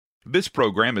This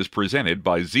program is presented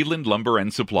by Zeeland Lumber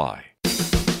and Supply.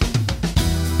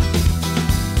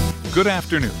 Good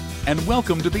afternoon, and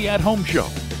welcome to the At Home Show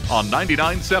on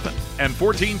 99.7 and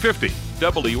 1450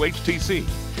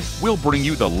 WHTC. We'll bring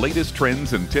you the latest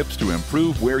trends and tips to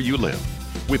improve where you live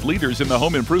with leaders in the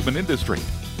home improvement industry.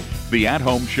 The At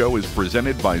Home Show is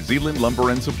presented by Zeeland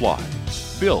Lumber and Supply.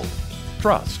 Build,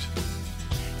 trust.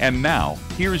 And now,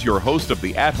 here's your host of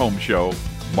the At Home Show,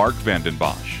 Mark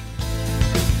Vandenbosch.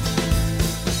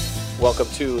 Welcome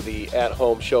to the At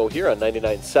Home Show here on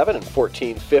 99.7 and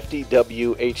 1450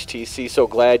 WHTC. So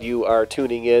glad you are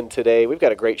tuning in today. We've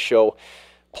got a great show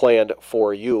planned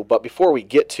for you. But before we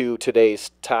get to today's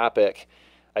topic,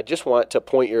 I just want to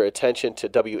point your attention to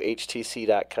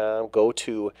WHTC.com. Go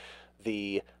to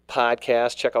the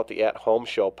podcast, check out the At Home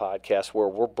Show podcast, where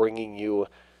we're bringing you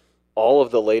all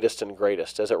of the latest and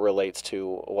greatest as it relates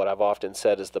to what I've often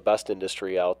said is the best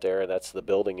industry out there, and that's the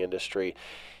building industry.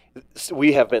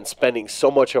 We have been spending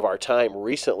so much of our time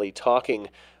recently talking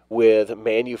with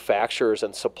manufacturers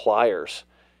and suppliers,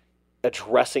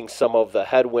 addressing some of the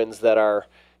headwinds that are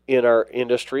in our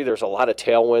industry. There's a lot of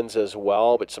tailwinds as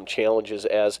well, but some challenges,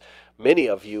 as many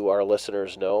of you, our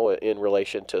listeners, know, in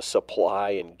relation to supply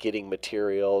and getting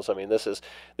materials. I mean, this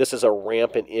is a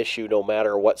rampant issue no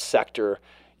matter what sector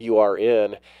you are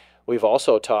in. We've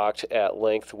also talked at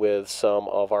length with some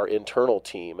of our internal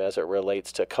team as it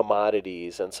relates to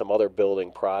commodities and some other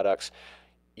building products.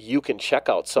 You can check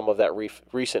out some of that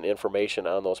recent information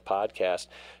on those podcasts.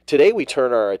 Today we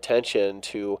turn our attention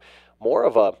to more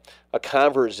of a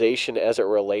conversation as it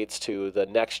relates to the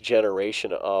next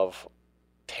generation of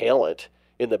talent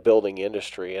in the building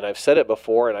industry. And I've said it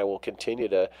before, and I will continue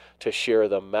to share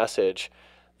the message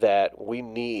that we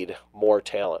need more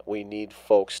talent. We need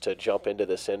folks to jump into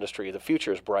this industry. The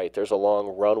future is bright. There's a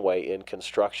long runway in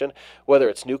construction, whether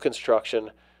it's new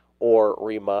construction or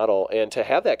remodel. And to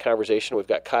have that conversation, we've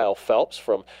got Kyle Phelps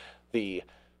from the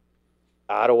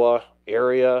Ottawa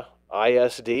area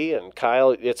ISD. And Kyle,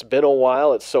 it's been a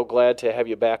while. It's so glad to have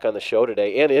you back on the show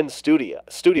today, and in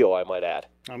studio, I might add.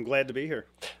 I'm glad to be here.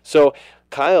 So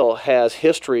Kyle has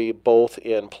history both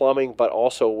in plumbing but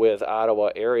also with Ottawa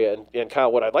area. And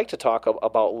Kyle, what I'd like to talk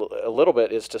about a little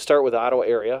bit is to start with Ottawa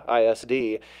area,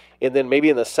 ISD, and then maybe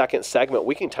in the second segment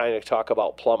we can kind of talk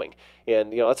about plumbing.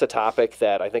 And, that's a topic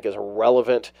that I think is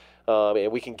relevant,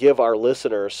 and we can give our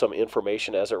listeners some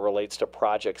information as it relates to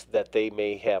projects that they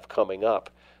may have coming up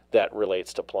that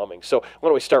relates to plumbing. So why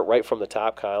don't we start right from the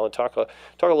top, Kyle, and talk a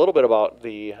little bit about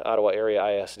the Ottawa area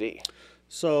ISD.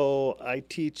 So I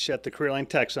teach at the Careerline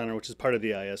Tech Center, which is part of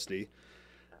the ISD.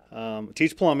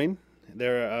 Teach plumbing.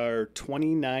 There are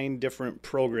 29 different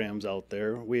programs out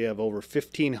there. We have over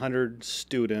 1,500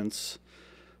 students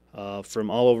from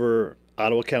all over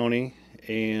Ottawa County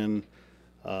and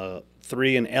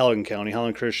 3 in Allegan County,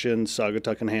 Holland Christian,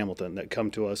 Saugatuck, and Hamilton, that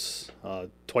come to us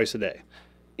twice a day.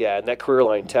 Yeah, and that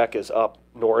Careerline Tech is up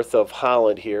north of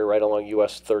Holland here, right along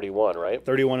US 31, right?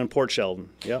 31 in Port Sheldon,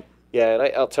 yep. Yeah,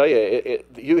 and I'll tell you,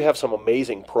 you have some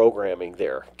amazing programming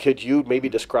there. Could you maybe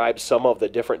describe some of the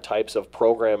different types of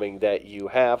programming that you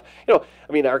have?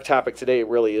 Our topic today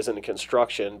really isn't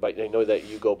construction, but I know that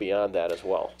you go beyond that as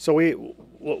well. So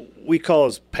what we call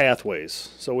is pathways.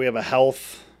 So we have a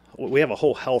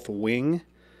whole health wing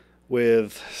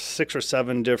with 6 or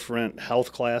 7 different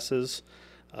health classes.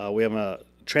 We have a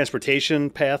transportation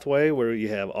pathway where you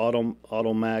have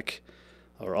auto mech,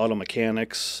 or auto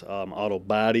mechanics, auto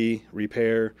body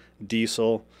repair,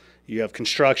 diesel. You have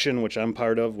construction, which I'm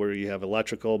part of, where you have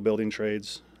electrical, building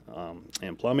trades,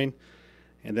 and plumbing.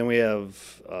 And then we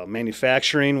have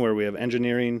manufacturing, where we have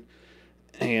engineering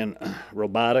and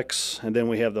robotics. And then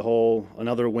we have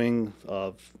another wing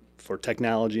for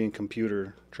technology and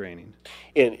computer training.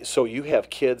 And so you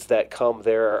have kids that come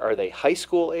there. Are they high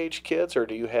school age kids, or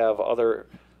do you have other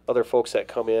folks that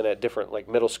come in at different, like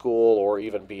middle school or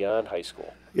even beyond high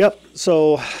school? Yep.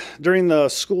 So during the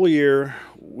school year,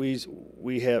 we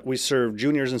serve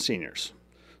juniors and seniors.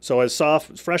 So as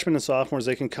freshmen and sophomores,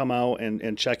 they can come out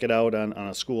and check it out on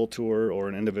a school tour or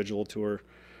an individual tour,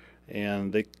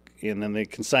 and then they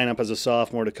can sign up as a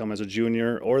sophomore to come as a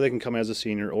junior, or they can come as a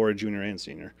senior or a junior and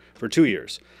senior for 2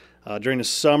 years. During the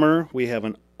summer, we have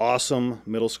an awesome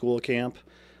middle school camp.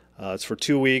 It's for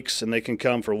 2 weeks, and they can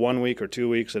come for 1 week or 2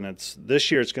 weeks. And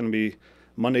this year it's going to be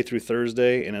Monday through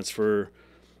Thursday, and it's for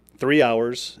 3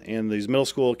 hours. And these middle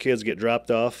school kids get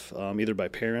dropped off either by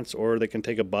parents, or they can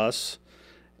take a bus,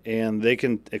 and they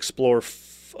can explore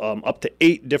up to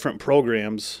 8 different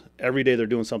programs. Every day they're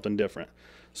doing something different.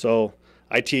 So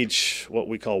I teach what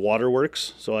we call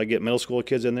waterworks. So I get middle school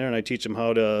kids in there, and I teach them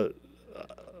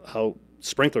how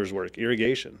sprinklers work,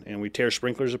 irrigation, and we tear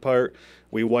sprinklers apart.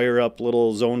 We wire up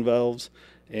little zone valves,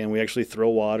 and we actually throw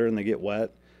water, and they get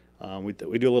wet. We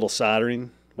do a little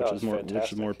soldering, which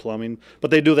is more plumbing.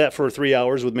 But they do that for 3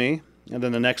 hours with me, and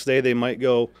then the next day they might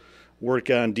go work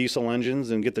on diesel engines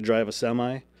and get to drive a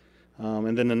semi,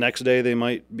 and then the next day they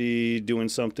might be doing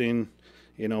something,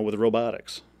 with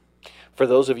robotics. For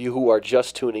those of you who are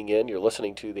just tuning in, you're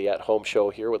listening to the At Home Show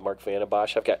here with Mark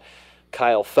Vandenbosch. I've got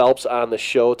Kyle Phelps on the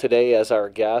show today as our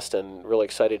guest, and really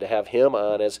excited to have him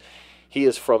on, as he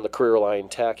is from the Careerline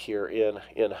Tech here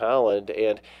in Holland.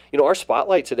 And, our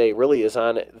spotlight today really is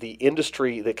on the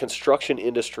industry, the construction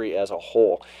industry as a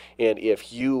whole. And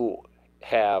if you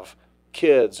have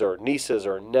kids or nieces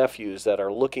or nephews that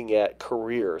are looking at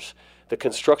careers, the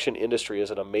construction industry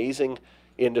is an amazing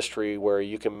industry where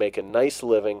you can make a nice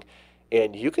living,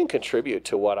 and you can contribute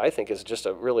to what I think is just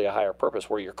really a higher purpose,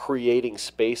 where you're creating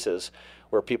spaces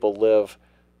where people live,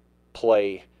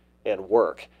 play, and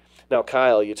work. Now,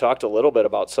 Kyle, you talked a little bit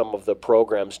about some of the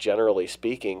programs, generally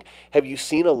speaking. Have you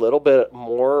seen a little bit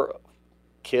more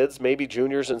kids, maybe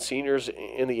juniors and seniors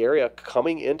in the area,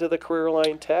 coming into the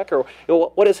Careerline Tech? Or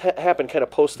what has happened kind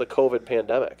of post the COVID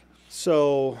pandemic?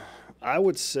 So I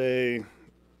would say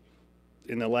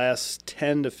in the last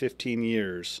 10 to 15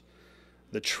 years,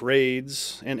 the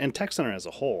trades, and Tech Center as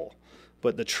a whole,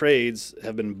 but the trades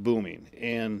have been booming.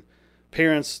 And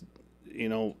parents,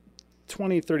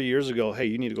 20, 30 years ago, hey,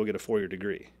 you need to go get a 4-year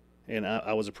degree. And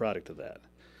I was a product of that.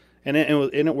 And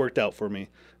it worked out for me.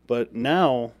 But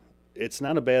now it's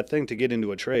not a bad thing to get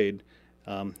into a trade.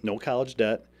 No college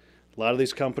debt. A lot of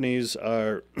these companies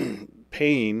are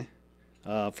paying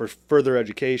for further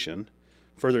education,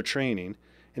 further training.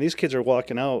 And these kids are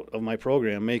walking out of my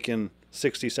program making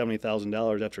 $60,000,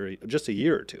 $70,000 after just a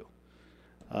year or two.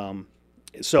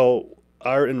 So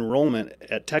our enrollment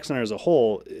at Tech Center as a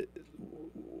whole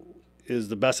is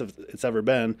the best it's ever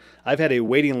been. I've had a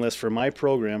waiting list for my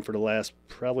program for the last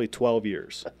probably 12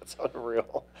 years. That's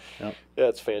unreal. Yep.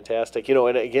 That's fantastic.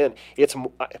 And again,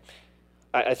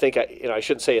 I think I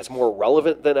shouldn't say it's more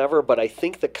relevant than ever, but I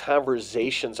think the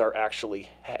conversations are actually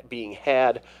being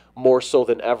had more so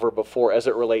than ever before, as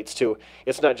it relates to,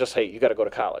 it's not just, hey, you got to go to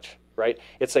college, right?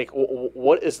 It's like,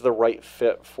 what is the right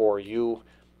fit for you,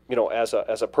 as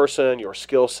a person, your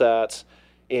skill sets,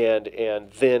 and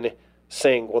then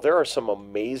saying, well, there are some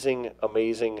amazing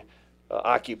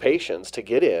occupations to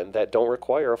get in that don't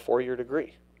require a 4-year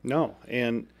degree. No,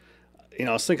 and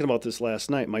I was thinking about this last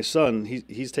night. My son,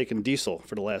 he's taken diesel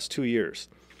for the last 2 years,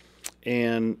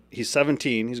 and he's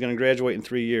 17. He's going to graduate in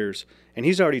 3 years, and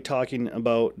he's already talking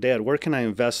about, Dad, where can I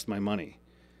invest my money?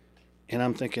 And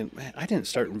I'm thinking, man, I didn't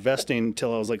start investing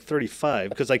until I was like 35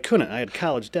 because I couldn't. I had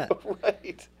college debt.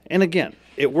 Right. And again,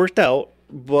 it worked out,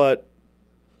 but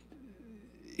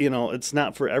it's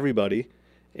not for everybody.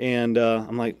 And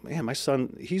I'm like, man, my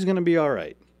son, he's going to be all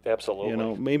right.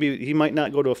 Absolutely. Maybe he might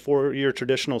not go to a 4-year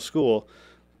traditional school,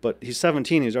 but he's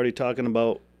 17. He's already talking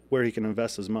about where he can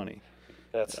invest his money.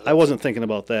 I wasn't thinking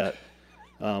about that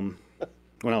when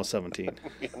I was 17.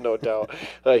 No doubt.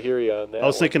 I hear you on that. I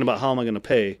was thinking about how am I going to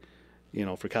pay,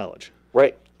 for college.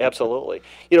 Right. Absolutely.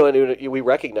 And we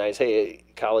recognize, hey,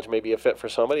 college may be a fit for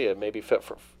somebody, it may be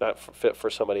not fit for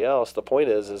somebody else. The point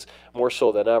is more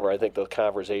so than ever, I think the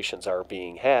conversations are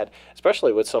being had,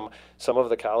 especially with some of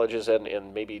the colleges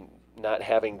and maybe not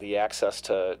having the access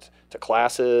to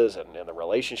classes and the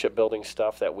relationship building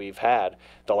stuff that we've had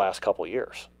the last couple of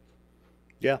years.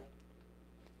 Yeah.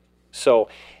 So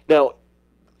now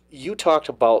you talked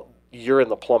about you're in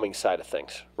the plumbing side of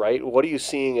things, right? What are you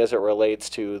seeing as it relates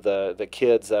to the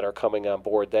kids that are coming on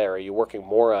board there? Are you working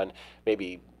more on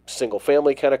maybe single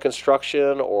family kind of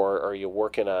construction, or are you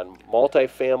working on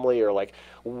multifamily, or like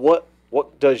what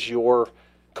does your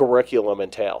curriculum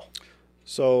entail?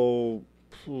 So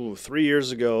 3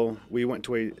 years ago, we went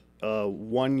to a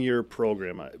 1-year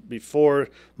program. Before,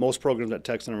 most programs at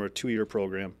Tech Center were a 2-year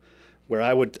program, where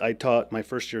I taught my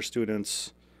first-year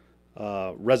students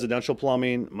residential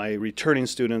plumbing. My returning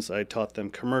students, I taught them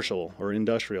commercial or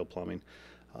industrial plumbing.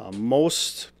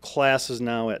 Most classes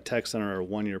now at Tech Center are a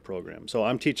 1-year program. So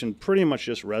I'm teaching pretty much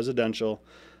just residential.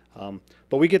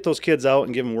 But we get those kids out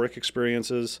and give them work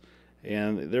experiences,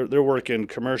 and they're working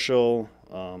commercial,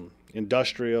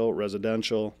 industrial,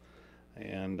 residential,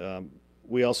 and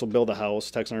we also build a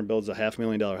house. Tech Center builds a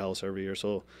 $500,000 house every year.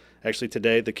 So actually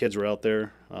today the kids were out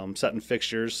there setting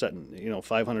fixtures, setting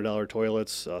 $500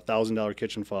 toilets, $1,000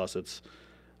 kitchen faucets.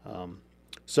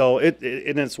 So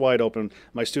it's wide open.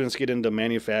 My students get into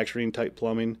manufacturing type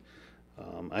plumbing.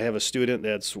 I have a student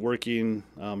that's working.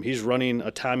 He's running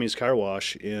a Tommy's car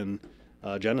wash in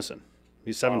Jenison.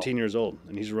 He's 17 years old,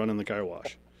 and he's running the car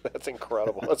wash. That's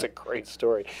incredible. That's a great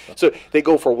story. So they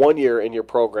go for 1 year in your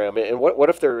program, and what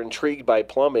if they're intrigued by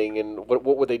plumbing, and what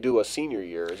would they do a senior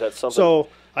year? Is that something? So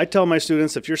I tell my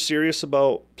students, if you're serious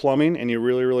about plumbing and you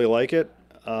really, really like it,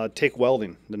 take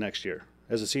welding the next year.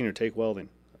 As a senior, take welding,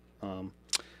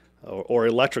 or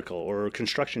electrical or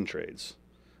construction trades.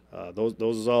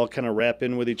 Those all kind of wrap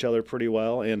in with each other pretty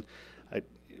well. And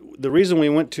the reason we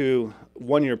went to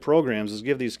 1 year programs is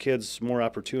give these kids more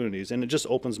opportunities, and it just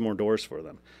opens more doors for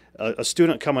them. A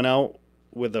student coming out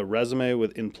with a resume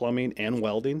in plumbing and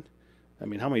welding, I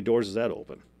mean, how many doors does that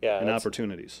open? Yeah, and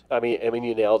opportunities. I mean,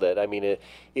 you nailed it. I mean, it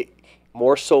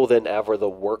more so than ever, the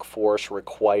workforce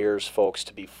requires folks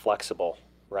to be flexible,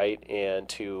 right, and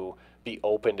to be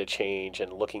open to change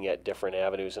and looking at different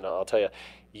avenues. And I'll tell you,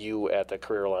 you at the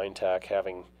Careerline Tech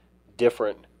having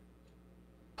different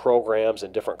programs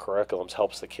and different curriculums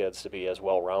helps the kids to be as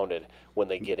well-rounded when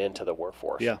they get into the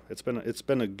workforce. Yeah, it's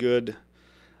been a good.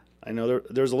 I know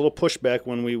there's a little pushback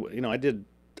when I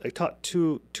taught a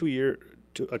 2 year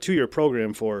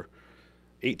program for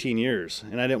 18 years,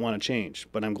 and I didn't want to change,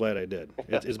 but I'm glad I did.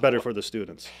 It's better for the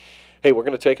students. Hey, we're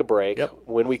going to take a break. Yep.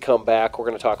 When we come back, we're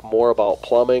going to talk more about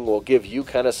plumbing. We'll give you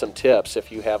kind of some tips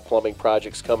if you have plumbing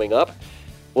projects coming up.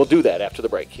 We'll do that after the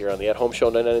break here on the At Home Show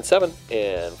 99.7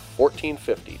 and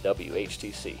 1450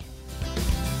 WHTC.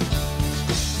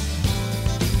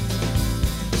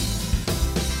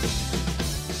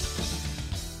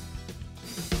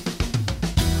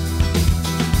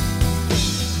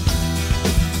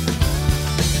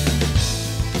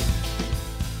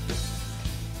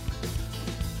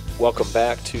 Welcome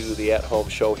back to the At Home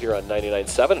Show here on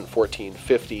 99.7 and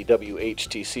 1450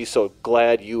 WHTC. So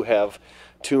glad you have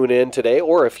tuned in today,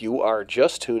 or if you are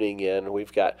just tuning in,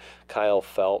 we've got Kyle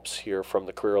Phelps here from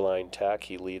the Careerline Tech.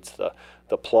 He leads the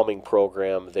plumbing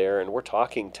program there, and we're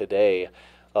talking today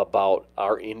about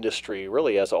our industry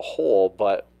really as a whole,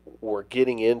 but we're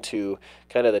getting into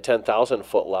kind of the 10,000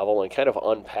 foot level and kind of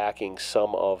unpacking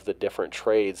some of the different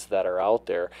trades that are out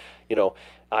there. You know,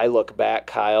 I look back,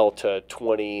 Kyle, to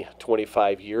 20,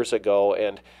 25 years ago,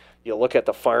 and you look at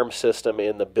the farm system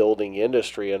in the building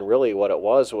industry, and really what it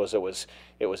was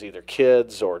either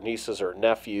kids or nieces or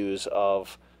nephews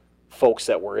of folks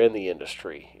that were in the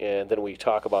industry. And then we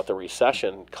talk about the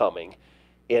recession coming,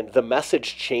 and the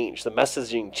message changed. The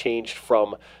messaging changed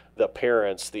from the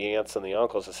parents, the aunts and the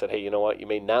uncles that said, hey, you know what, you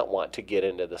may not want to get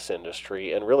into this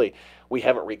industry. And really, we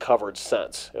haven't recovered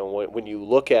since. And when you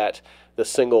look at the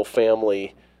single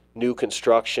family new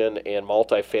construction and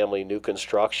multifamily new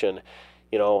construction,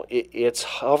 you know, it's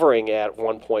hovering at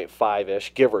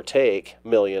 1.5-ish, give or take,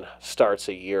 million starts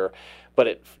a year.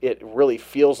 But it really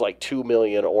feels like 2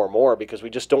 million or more because we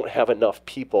just don't have enough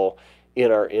people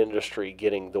in our industry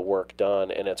getting the work done.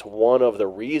 And it's one of the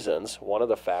reasons, one of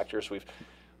the factors, we've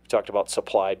talked about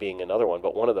supply being another one,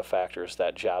 but one of the factors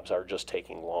that jobs are just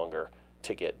taking longer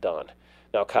to get done.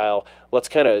 Now, Kyle, let's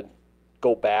kind of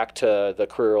go back to the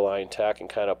Careerline Tech and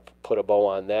kind of put a bow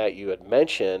on that. You had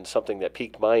mentioned something that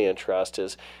piqued my interest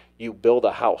is you build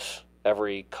a house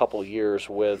every couple years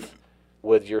with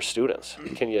your students.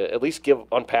 Can you at least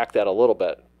unpack that a little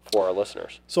bit for our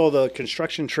listeners? So the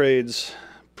construction trades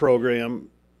program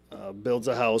builds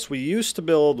a house. We used to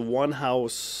build one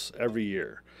house every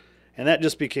year, and that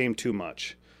just became too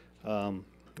much.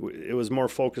 It was more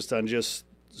focused on just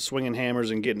swinging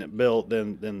hammers and getting it built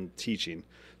than teaching.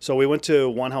 So we went to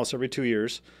one house every 2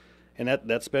 years, and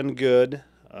that's been good.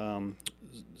 The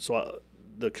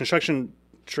construction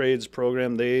trades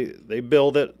program, they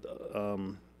build it.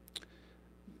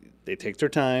 They take their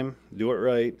time, do it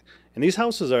right. And these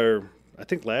houses are, I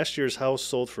think last year's house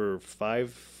sold for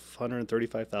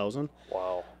 $535,000.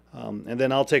 Wow. And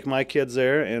then I'll take my kids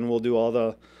there, and we'll do all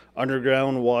the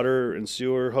underground water and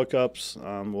sewer hookups.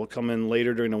 We'll come in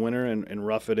later during the winter and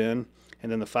rough it in.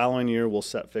 And then the following year, we'll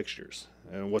set fixtures.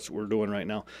 And what we're doing right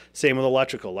now. Same with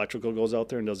electrical. Electrical goes out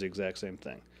there and does the exact same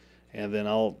thing. And then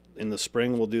in the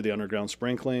spring, we'll do the underground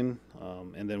sprinkling.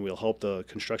 And then we'll help the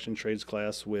construction trades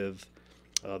class with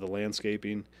the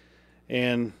landscaping.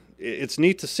 And it's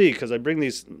neat to see because I bring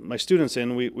my students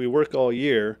in. We work all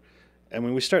year. And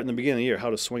when we start in the beginning of the year,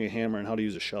 how to swing a hammer and how to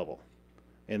use a shovel.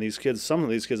 And some of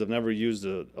these kids have never used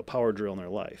a power drill in their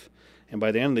life. And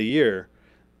by the end of the year,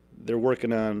 they're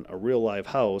working on a real live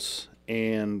house,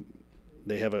 and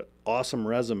they have an awesome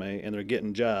resume, and they're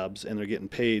getting jobs, and they're getting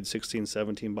paid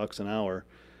 $16-17 an hour.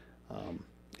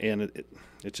 And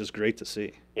it's just great to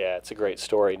see. Yeah, it's a great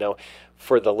story. Now,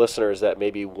 for the listeners that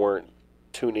maybe weren't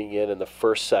tuning in the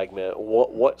first segment,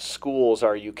 what schools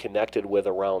are you connected with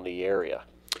around the area?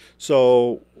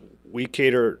 So we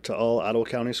cater to all Ottawa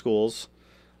County schools,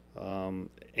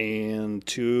 and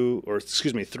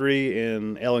three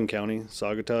in Allen County,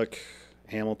 Saugatuck,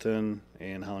 Hamilton,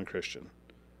 and Holland Christian.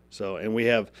 So, and we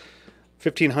have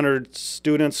 1,500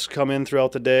 students come in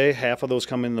throughout the day. Half of those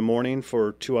come in the morning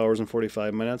for 2 hours and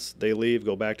 45 minutes. They leave,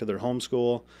 go back to their home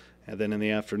school, and then in the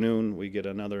afternoon we get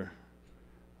another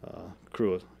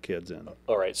crew of kids in.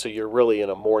 All right, so you're really in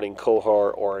a morning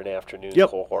cohort or an afternoon Yep.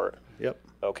 cohort. Yep.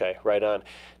 Okay, right on.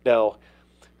 Now,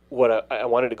 what I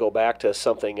wanted to go back to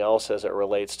something else as it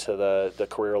relates to the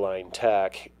Careerline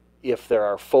Tech. If there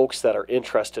are folks that are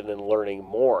interested in learning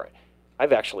more,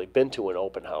 I've actually been to an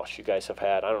open house you guys have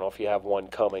had. I don't know if you have one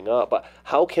coming up, but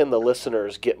how can the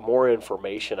listeners get more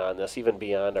information on this, even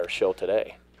beyond our show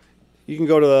today? You can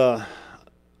go to the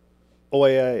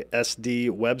OAISD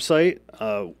website,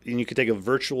 and you can take a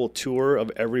virtual tour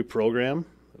of every program.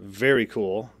 Very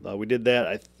cool. We did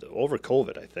that over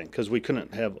COVID, I think, because we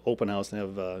couldn't have open house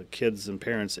and have kids and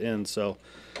parents in. So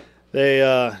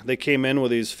they came in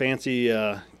with these fancy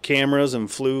cameras and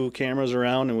flew cameras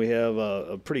around, and we have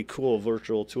a pretty cool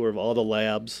virtual tour of all the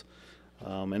labs,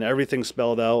 and everything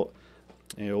spelled out.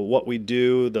 What we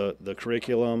do, the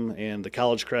curriculum, and the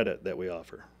college credit that we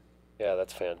offer. Yeah,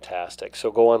 that's fantastic. So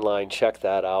go online, check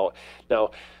that out. Now,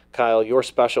 Kyle, your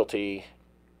specialty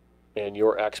and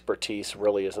your expertise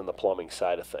really is in the plumbing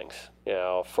side of things.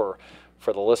 For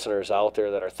the listeners out there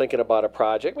that are thinking about a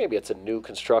project, maybe it's a new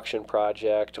construction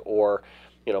project, or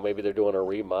maybe they're doing a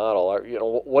remodel. Or,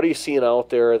 what are you seeing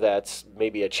out there that's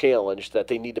maybe a challenge that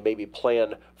they need to maybe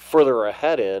plan further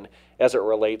ahead in as it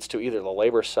relates to either the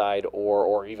labor side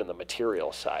or even the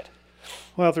material side?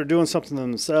 Well, if they're doing something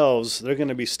themselves, they're going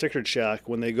to be sticker shock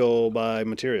when they go buy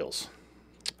materials.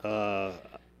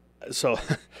 So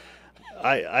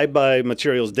I buy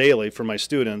materials daily for my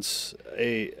students.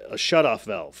 A shutoff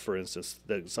valve, for instance,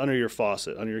 that's under your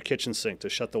faucet, under your kitchen sink to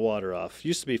shut the water off,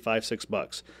 used to be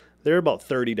 $5-6. They're about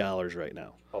 $30 right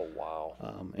now. Oh, wow.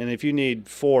 And if you need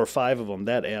 4 or 5 of them,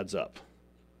 that adds up.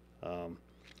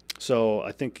 So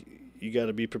I think you got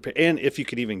to be prepared, and if you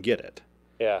could even get it.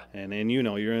 Yeah. And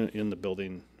you're in the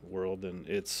building world, and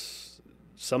it's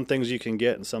some things you can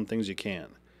get and some things you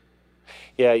can't.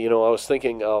 Yeah, I was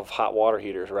thinking of hot water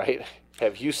heaters, right?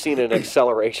 Have you seen an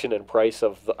acceleration in price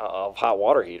of hot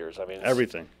water heaters? I mean,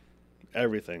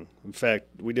 Everything. In fact,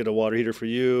 we did a water heater for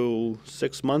you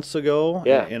 6 months ago,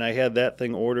 Yeah. and I had that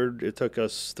thing ordered. It took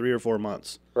us 3 or 4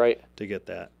 months right. to get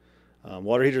that.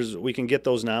 Water heaters, we can get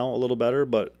those now a little better,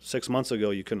 but 6 months ago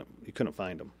you couldn't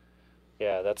find them.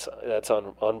 Yeah, that's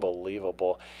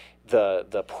unbelievable.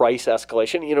 The price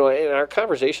escalation, and our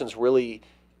conversations really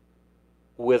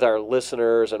with our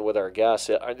listeners and with our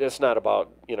guests, it's not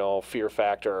about, fear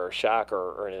factor or shock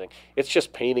or anything. It's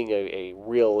just painting a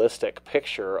realistic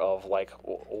picture of like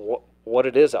what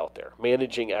it is out there,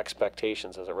 managing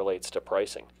expectations as it relates to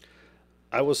pricing.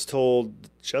 I was told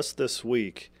just this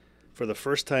week, for the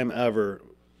first time ever,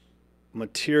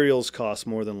 materials cost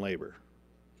more than labor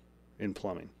in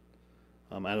plumbing.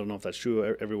 I don't know if that's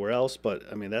true everywhere else, but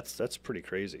I mean that's pretty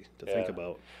crazy to think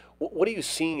about. What are you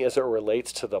seeing as it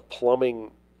relates to the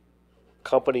plumbing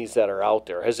companies that are out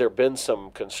there? Has there been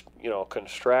some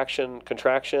contraction,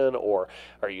 or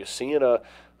are you seeing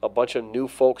a bunch of new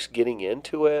folks getting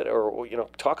into it? Or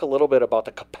talk a little bit about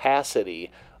the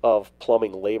capacity of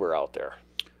plumbing labor out there.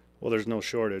 Well, there's no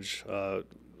shortage.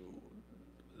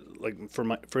 Like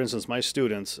for instance, my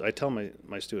students, I tell my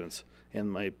students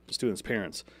and my students'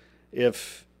 parents,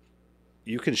 if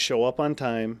you can show up on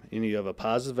time and you have a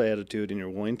positive attitude and you're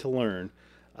willing to learn,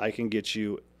 I can get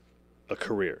you a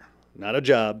career, not a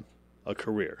job, a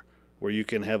career where you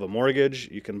can have a mortgage,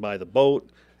 you can buy the boat,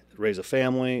 raise a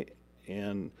family,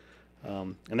 and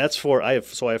that's for I have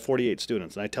 48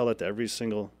 students, and I tell that to every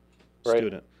single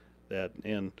student that,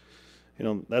 and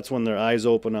that's when their eyes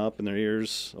open up and their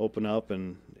ears open up,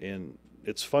 and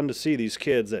it's fun to see these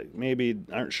kids that maybe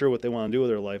aren't sure what they want to do with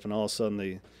their life, and all of a sudden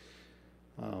they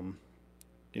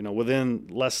within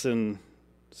less than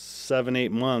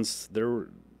 7-8 months,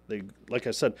 they, like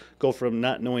I said, go from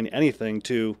not knowing anything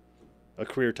to a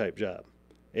career type job.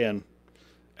 And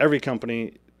every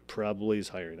company probably is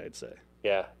hiring, I'd say.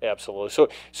 Yeah, absolutely.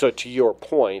 So to your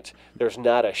point, there's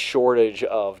not a shortage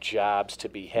of jobs to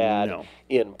be had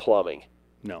in plumbing.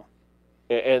 No.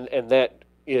 And that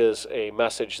is a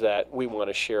message that we want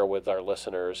to share with our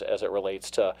listeners as it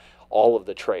relates to all of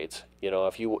the trades.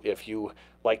 If you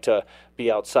like to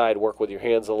be outside, work with your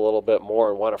hands a little bit more,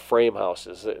 and want to frame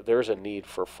houses, there's a need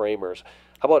for framers.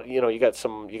 How about you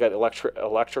got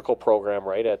electrical program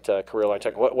right at Careerline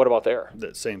Tech? What about there?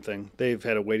 The same thing. They've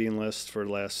had a waiting list for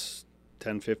the last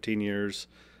 10-15 years.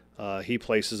 He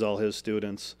places all his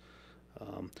students,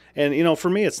 and for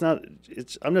me,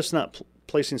 I'm just not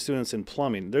placing students in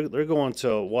plumbing. They're going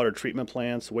to water treatment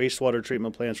plants, wastewater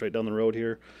treatment plants right down the road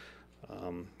here.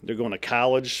 They're going to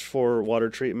college for water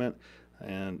treatment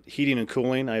and heating and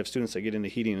cooling. I have students that get into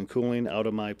heating and cooling out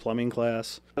of my plumbing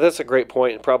class. That's a great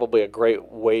point, and probably a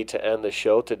great way to end the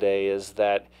show today is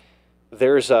that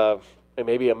there's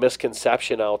maybe a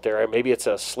misconception out there, and maybe it's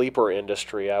a sleeper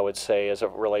industry, I would say, as it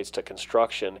relates to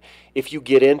construction. If you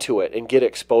get into it and get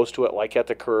exposed to it, like at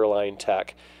the Careerline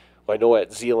Tech, I know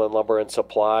at Zeeland Lumber and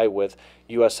Supply with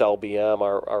USLBM,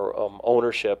 our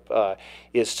ownership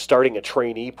is starting a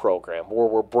trainee program where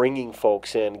we're bringing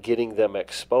folks in, getting them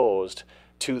exposed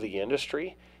to the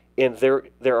industry. And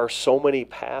there are so many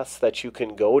paths that you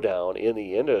can go down in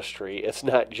the industry. It's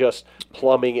not just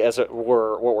plumbing, as it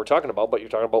were, what we're talking about, but you're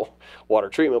talking about water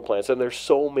treatment plants. And there's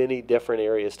so many different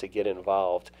areas to get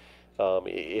involved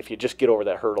if you just get over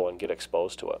that hurdle and get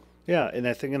exposed to it. Yeah, and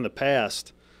I think in the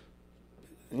past,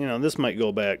 this might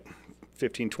go back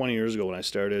 15, 20 years ago when I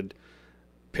started,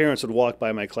 parents would walk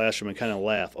by my classroom and kind of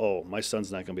laugh, oh, my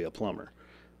son's not going to be a plumber.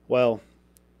 Well,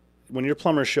 when your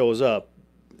plumber shows up,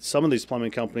 some of these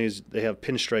plumbing companies, they have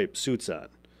pinstripe suits on,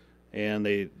 and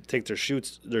they take their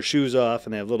shoes off,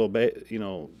 and they have little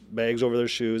bags over their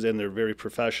shoes, and they're very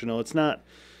professional. It's not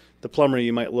the plumber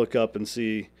you might look up and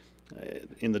see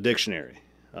in the dictionary.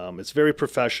 It's very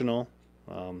professional,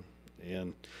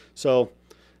 and so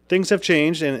things have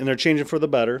changed, and they're changing for the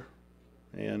better,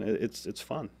 and it's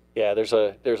fun. Yeah, there's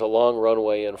a long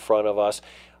runway in front of us.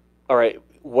 All right,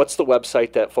 what's the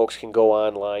website that folks can go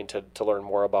online to learn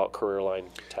more about Careerline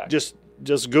Tech? Just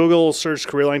Google search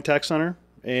Careerline Tech Center,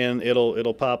 and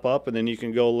it'll pop up, and then you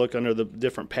can go look under the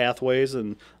different pathways,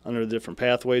 and under the different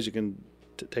pathways you can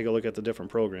take a look at the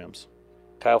different programs.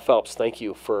 Kyle Phelps, thank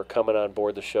you for coming on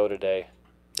board the show today.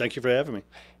 Thank you for having me.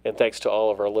 And thanks to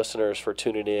all of our listeners for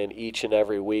tuning in each and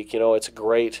every week. It's a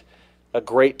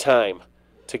great time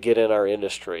to get in our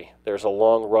industry. There's a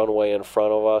long runway in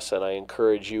front of us, and I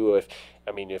encourage you,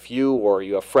 if you or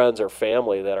you have friends or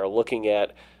family that are looking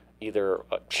at either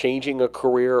changing a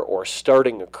career or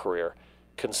starting a career,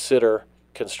 consider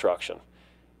construction.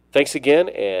 Thanks again,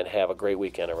 and have a great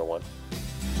weekend, everyone.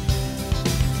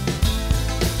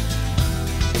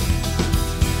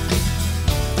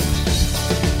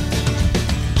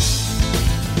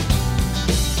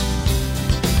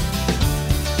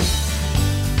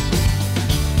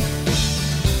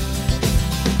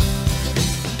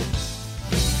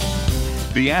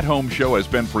 The At Home Show has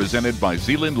been presented by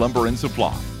Zeeland Lumber and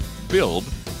Supply. Build,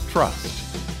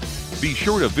 trust. Be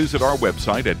sure to visit our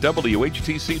website at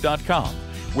WHTC.com,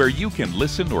 where you can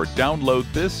listen or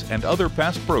download this and other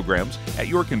past programs at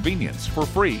your convenience for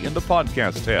free in the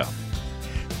podcast tab.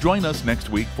 Join us next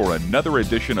week for another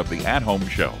edition of the At Home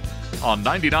Show on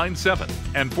 99.7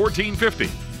 and 1450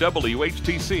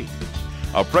 WHTC,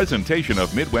 a presentation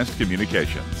of Midwest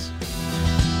Communications.